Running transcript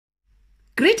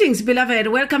Greetings, beloved.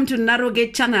 Welcome to Narrow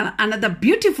Gate Channel. Another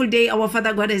beautiful day our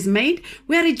Father God has made.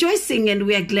 We are rejoicing and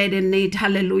we are glad in it.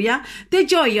 Hallelujah. The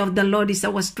joy of the Lord is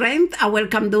our strength. I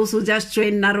welcome those who just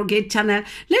joined Narrow Gate Channel.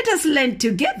 Let us learn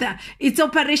together. It's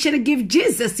Operation Give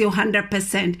Jesus your 100%.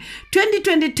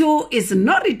 2022 is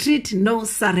no retreat, no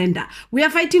surrender. We are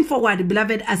fighting forward,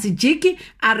 beloved, as Jiki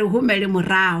Aruhumeli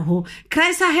Muraho.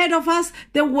 Christ ahead of us,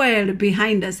 the world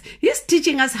behind us. He's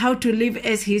teaching us how to live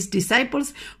as his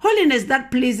disciples. Holiness that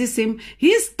pleases him,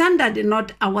 his standard,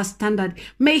 not our standard.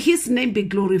 May his name be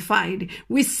glorified.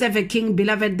 We serve a king,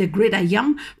 beloved, the great I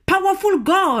am, powerful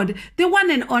God, the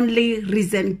one and only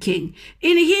risen king.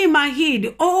 In him are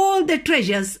hid all the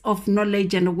treasures of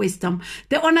knowledge and wisdom.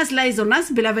 The honors lies on us,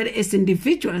 beloved, as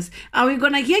individuals. Are we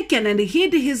going to hearken and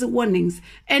heed his warnings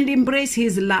and embrace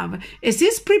his love as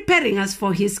he's preparing us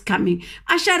for his coming,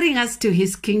 ushering us to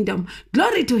his kingdom?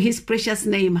 Glory to his precious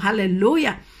name.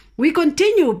 Hallelujah. We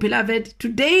continue, beloved.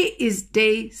 Today is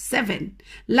day 7,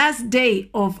 last day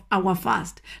of our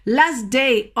fast, last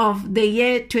day of the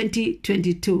year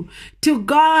 2022. To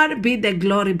God be the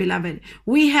glory, beloved.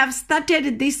 We have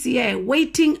started this year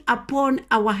waiting upon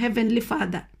our Heavenly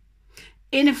Father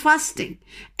in fasting,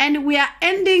 and we are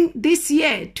ending this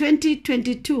year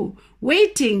 2022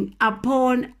 waiting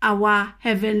upon our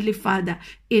Heavenly Father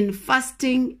in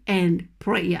fasting and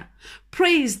prayer.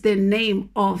 Praise the name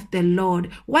of the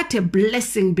Lord. What a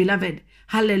blessing, beloved.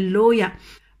 Hallelujah.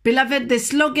 Beloved, the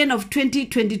slogan of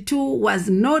 2022 was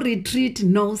no retreat,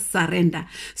 no surrender.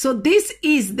 So this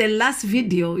is the last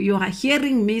video you are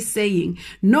hearing me saying,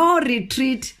 no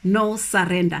retreat, no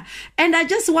surrender. And I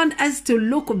just want us to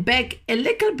look back a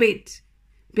little bit,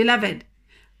 beloved,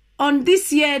 on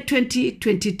this year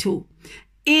 2022.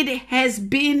 It has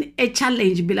been a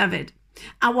challenge, beloved.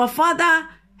 Our Father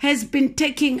has been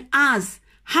taking us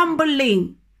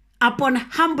humbling upon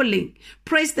humbling.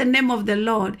 Praise the name of the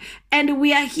Lord. And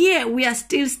we are here. We are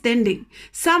still standing.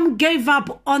 Some gave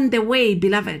up on the way,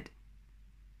 beloved.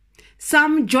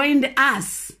 Some joined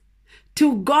us.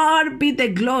 To God be the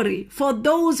glory for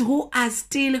those who are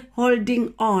still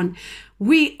holding on.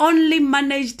 We only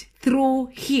managed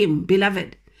through him,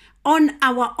 beloved. On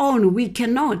our own, we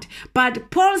cannot. But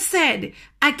Paul said,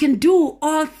 I can do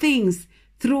all things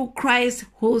through Christ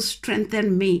who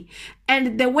strengthened me.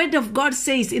 And the word of God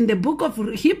says in the book of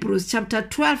Hebrews chapter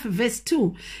 12 verse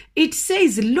 2, it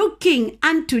says, looking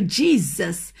unto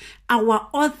Jesus, our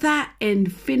author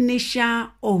and finisher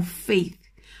of faith.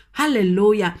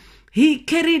 Hallelujah. He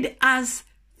carried us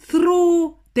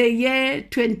through the year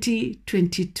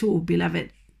 2022,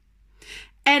 beloved.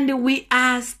 And we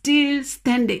are still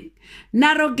standing.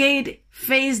 Narrow Gate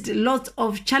faced lots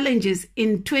of challenges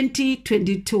in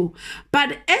 2022.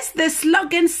 But as the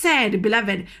slogan said,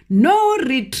 beloved, no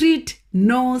retreat,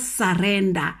 no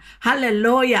surrender.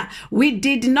 Hallelujah. We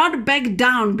did not back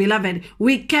down, beloved.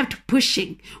 We kept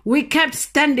pushing. We kept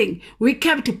standing. We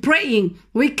kept praying.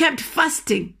 We kept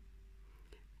fasting.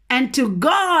 And to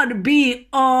God be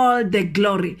all the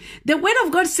glory. The word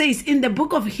of God says in the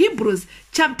book of Hebrews,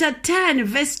 chapter 10,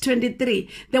 verse 23,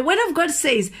 the word of God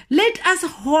says, let us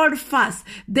hold fast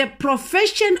the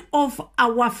profession of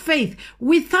our faith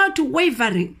without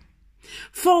wavering.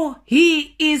 For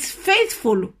he is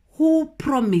faithful who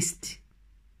promised.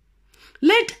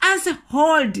 Let us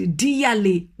hold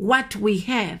dearly what we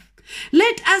have.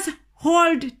 Let us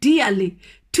hold dearly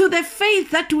to the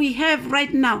faith that we have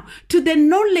right now, to the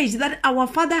knowledge that our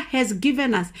Father has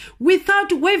given us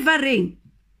without wavering.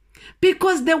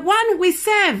 Because the one we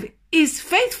serve is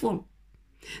faithful.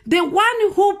 The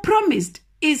one who promised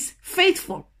is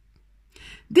faithful.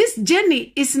 This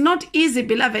journey is not easy,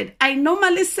 beloved. I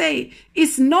normally say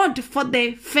it's not for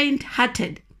the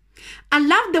faint-hearted. I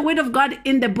love the word of God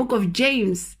in the book of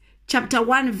James, chapter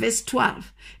 1, verse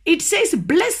 12. It says,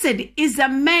 blessed is a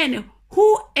man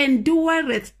who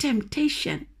endureth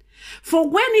temptation. For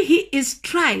when he is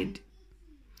tried,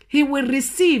 he will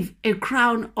receive a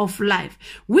crown of life,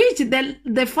 which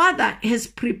the Father has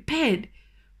prepared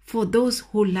for those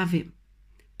who love him.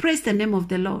 Praise the name of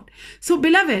the Lord. So,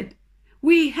 beloved,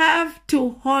 we have to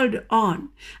hold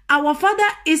on. Our Father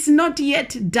is not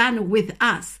yet done with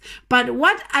us. But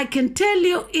what I can tell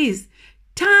you is,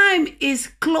 time is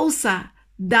closer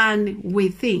than we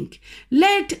think.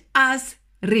 Let us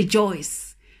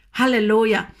rejoice.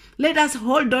 Hallelujah. Let us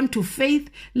hold on to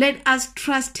faith. Let us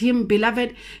trust him,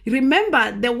 beloved.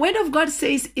 Remember, the word of God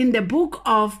says in the book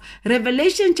of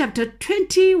Revelation chapter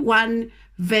 21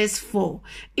 verse 4,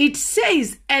 it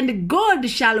says, and God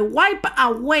shall wipe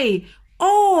away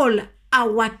all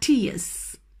our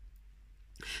tears.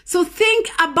 So think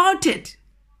about it.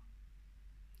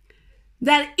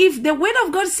 that if the word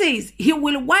of God says he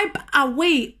will wipe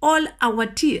away all our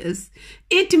tears,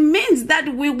 it means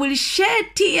that we will shed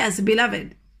tears,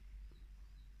 beloved.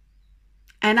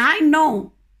 And I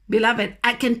know, beloved,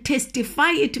 I can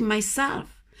testify it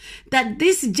myself that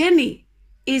this journey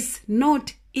is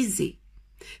not easy.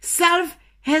 Self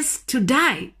has to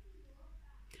die.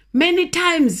 Many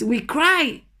times we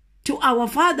cry to our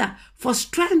Father for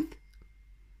strength.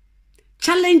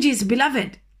 Challenges,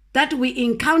 beloved, that we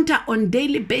encounter on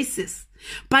daily basis.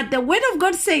 But the word of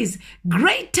God says,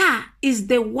 greater is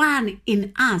the one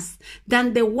in us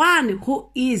than the one who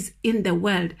is in the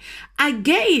world.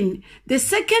 Again, the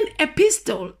second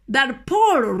epistle that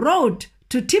Paul wrote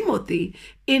to Timothy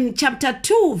in chapter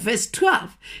 2, verse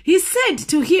 12, he said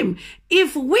to him,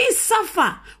 if we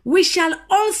suffer, we shall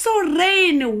also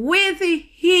reign with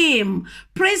him.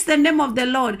 Praise the name of the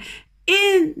Lord.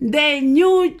 In the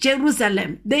new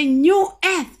Jerusalem, the new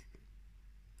earth.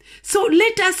 So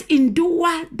let us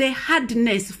endure the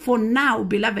hardness for now,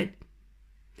 beloved.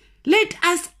 Let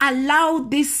us allow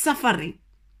this suffering.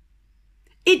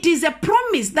 It is a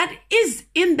promise that is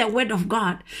in the word of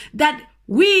God that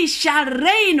we shall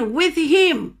reign with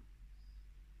him.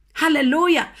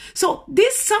 Hallelujah. So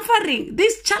this suffering,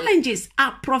 these challenges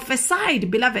are prophesied,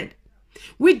 beloved.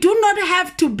 We do not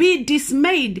have to be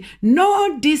dismayed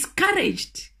nor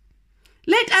discouraged.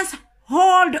 Let us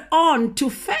hold on to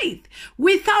faith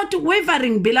without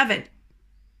wavering, beloved.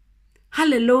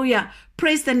 Hallelujah.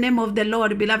 Praise the name of the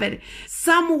Lord, beloved.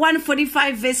 Psalm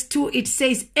 145 verse 2, it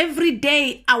says, every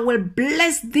day I will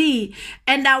bless thee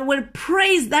and I will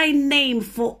praise thy name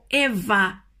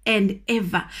forever and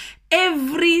ever.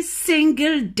 Every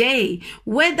single day,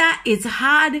 whether it's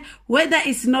hard, whether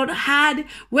it's not hard,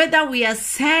 whether we are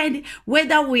sad,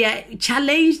 whether we are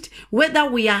challenged, whether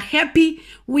we are happy,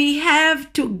 we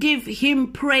have to give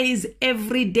him praise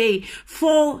every day,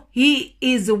 for he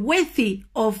is worthy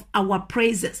of our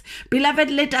praises.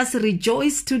 Beloved, let us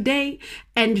rejoice today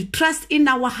and trust in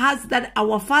our hearts that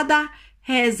our Father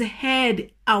has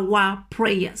heard our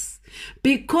prayers,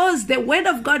 because the word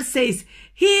of God says,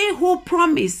 he who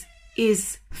promised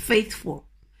is faithful.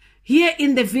 Here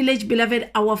in the village, beloved,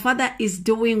 our Father is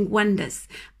doing wonders.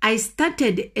 I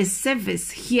started a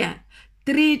service here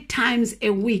 3 times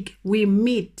a week. We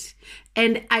meet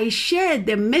and I share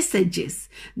the messages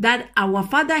that our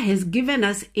Father has given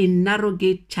us in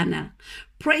Narrowgate channel.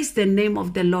 Praise the name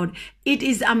of the Lord. It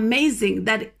is amazing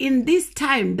that in this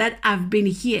time that I've been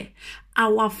here,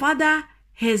 our Father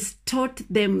has taught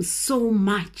them so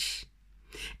much.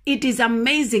 It is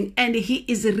amazing, and he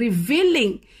is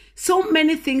revealing so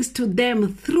many things to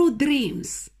them through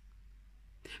dreams.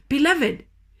 Beloved,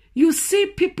 you see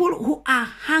people who are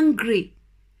hungry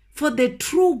for the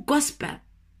true gospel.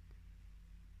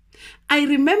 I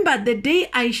remember the day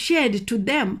I shared to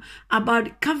them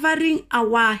about covering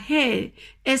our hair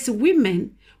as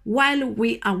women while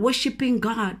we are worshiping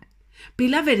God.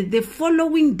 Beloved, the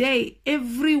following day,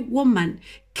 every woman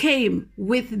came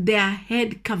with their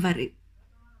head covering.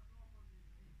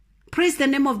 Praise the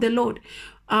name of the Lord.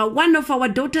 One of our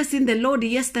daughters in the Lord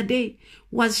yesterday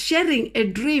was sharing a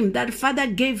dream that Father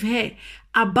gave her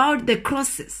about the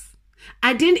crosses.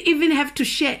 I didn't even have to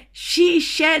share. She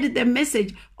shared the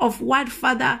message of what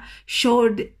Father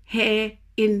showed her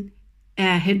in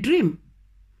her dream.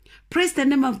 Praise the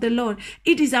name of the Lord.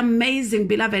 It is amazing,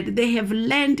 beloved. They have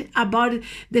learned about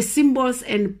the symbols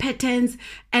and patterns,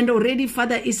 and already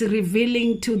Father is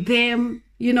revealing to them,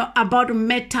 about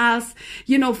metals.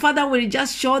 Father will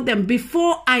just show them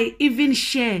before I even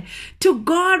share. To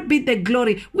God be the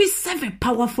glory. We serve a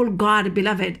powerful God,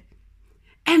 beloved.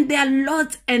 And there are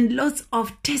lots and lots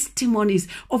of testimonies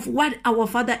of what our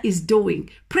Father is doing.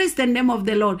 Praise the name of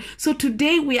the Lord. So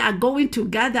today we are going to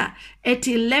gather at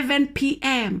 11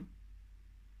 p.m.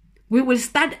 We will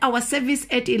start our service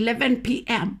at 11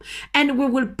 p.m. and we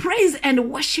will praise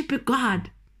and worship God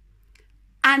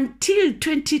until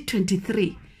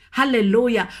 2023.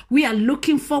 Hallelujah. We are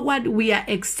looking forward. We are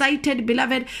excited,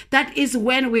 beloved. That is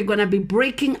when we're going to be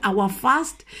breaking our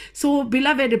fast. So,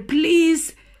 beloved,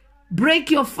 please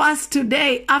break your fast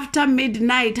today after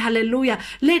midnight. Hallelujah.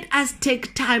 Let us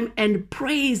take time and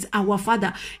praise our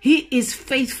Father. He is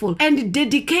faithful, and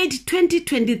dedicate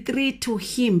 2023 to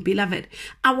him, beloved.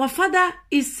 Our Father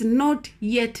is not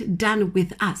yet done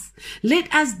with us.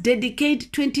 Let us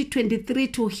dedicate 2023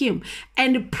 to him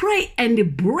and pray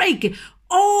and break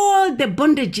all the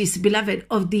bondages, beloved,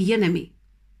 of the enemy.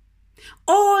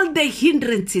 All the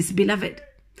hindrances, beloved.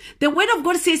 The word of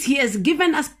God says he has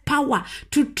given us power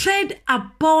to tread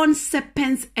upon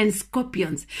serpents and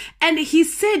scorpions. And he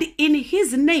said in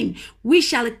his name, we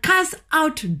shall cast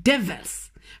out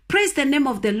devils. Praise the name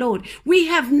of the Lord. We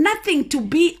have nothing to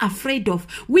be afraid of.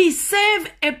 We serve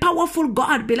a powerful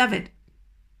God, beloved.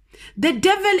 The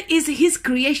devil is his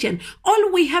creation.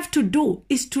 All we have to do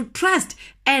is to trust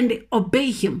and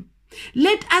obey him.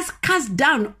 Let us cast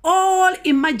down all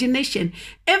imagination,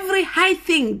 every high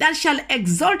thing that shall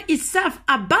exalt itself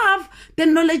above the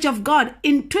knowledge of God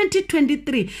in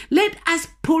 2023. Let us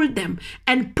pull them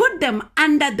and put them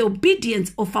under the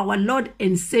obedience of our Lord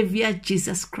and Savior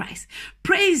Jesus Christ.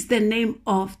 Praise the name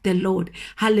of the Lord.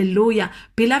 Hallelujah.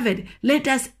 Beloved, let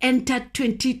us enter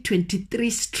 2023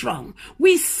 strong.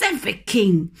 We serve a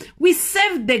King. We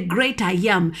serve the great I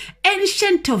am,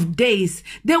 Ancient of Days,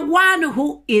 the one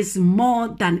who is more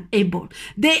than able.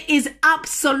 There is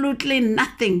absolutely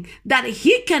nothing that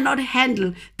he cannot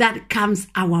handle that comes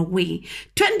our way.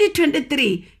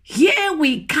 2023, here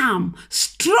we come,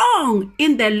 strong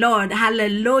in the Lord.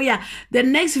 Hallelujah. The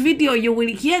next video, you will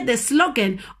hear the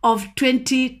slogan of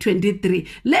 2023.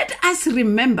 Let us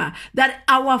remember that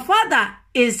our Father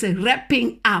is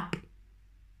wrapping up.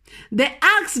 The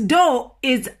axe door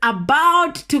is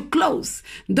about to close.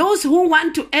 Those who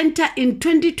want to enter in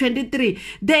 2023,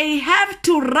 they have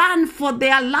to run for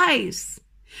their lives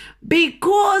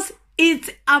because it's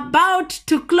about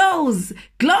to close.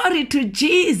 Glory to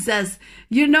Jesus.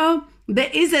 You know, there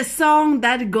is a song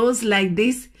that goes like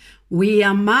this. We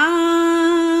are marching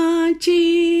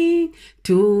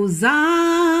to Zion,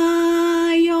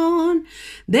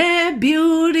 the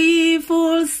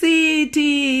beautiful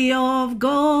city of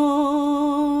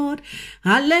God.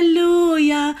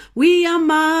 Hallelujah. We are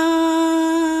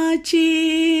marching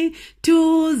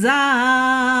to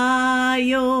Zion,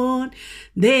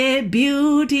 the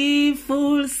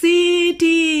beautiful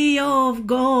city of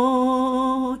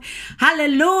God.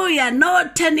 Hallelujah. No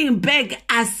turning back.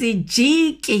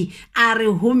 Asijiki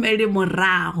arihumeli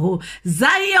moraho.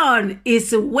 Zion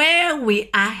is where we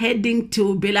are heading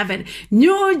to, beloved.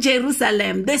 New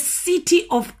Jerusalem, the city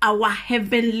of our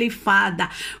Heavenly Father,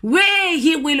 where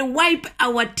he will wipe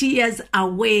our tears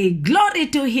away. Glory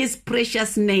to his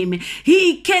precious name.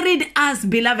 He carried us,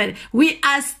 beloved. We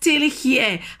are still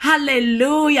here.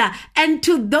 Hallelujah. And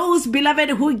to those, beloved,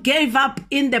 who gave up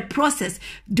in the process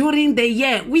during the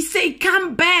year, we say,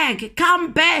 come back,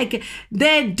 come back.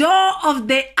 The door of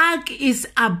the ark is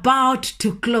about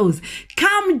to close.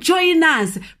 Come join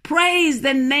us. Praise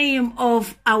the name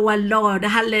of our Lord.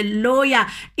 Hallelujah.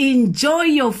 Enjoy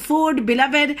your food,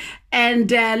 beloved.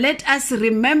 And let us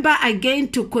remember again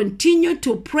to continue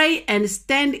to pray and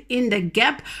stand in the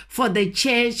gap for the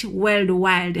church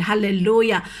worldwide.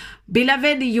 Hallelujah.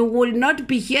 Beloved, you will not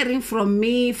be hearing from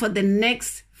me for the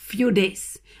next few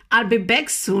days. I'll be back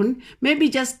soon. Maybe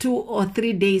just 2 or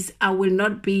 3 days I will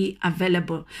not be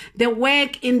available. The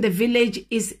work in the village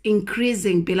is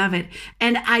increasing, beloved.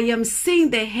 And I am seeing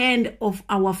the hand of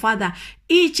our Father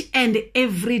each and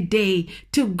every day.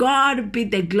 To God be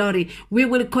the glory. We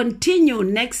will continue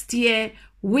next year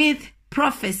with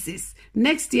prophecies.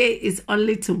 Next year is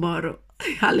only tomorrow.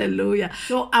 Hallelujah.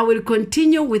 So I will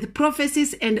continue with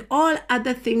prophecies and all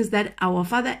other things that our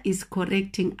Father is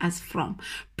correcting us from.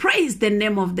 Praise the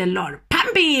name of the Lord.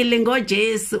 Pambi lingo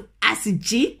Jesu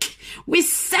asijik. We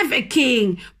serve a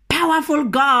King, powerful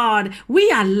God.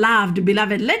 We are loved,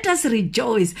 beloved. Let us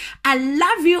rejoice. I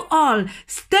love you all.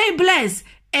 Stay blessed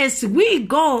as we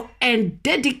go and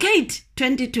dedicate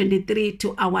 2023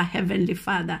 to our Heavenly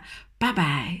Father.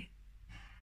 Bye-bye.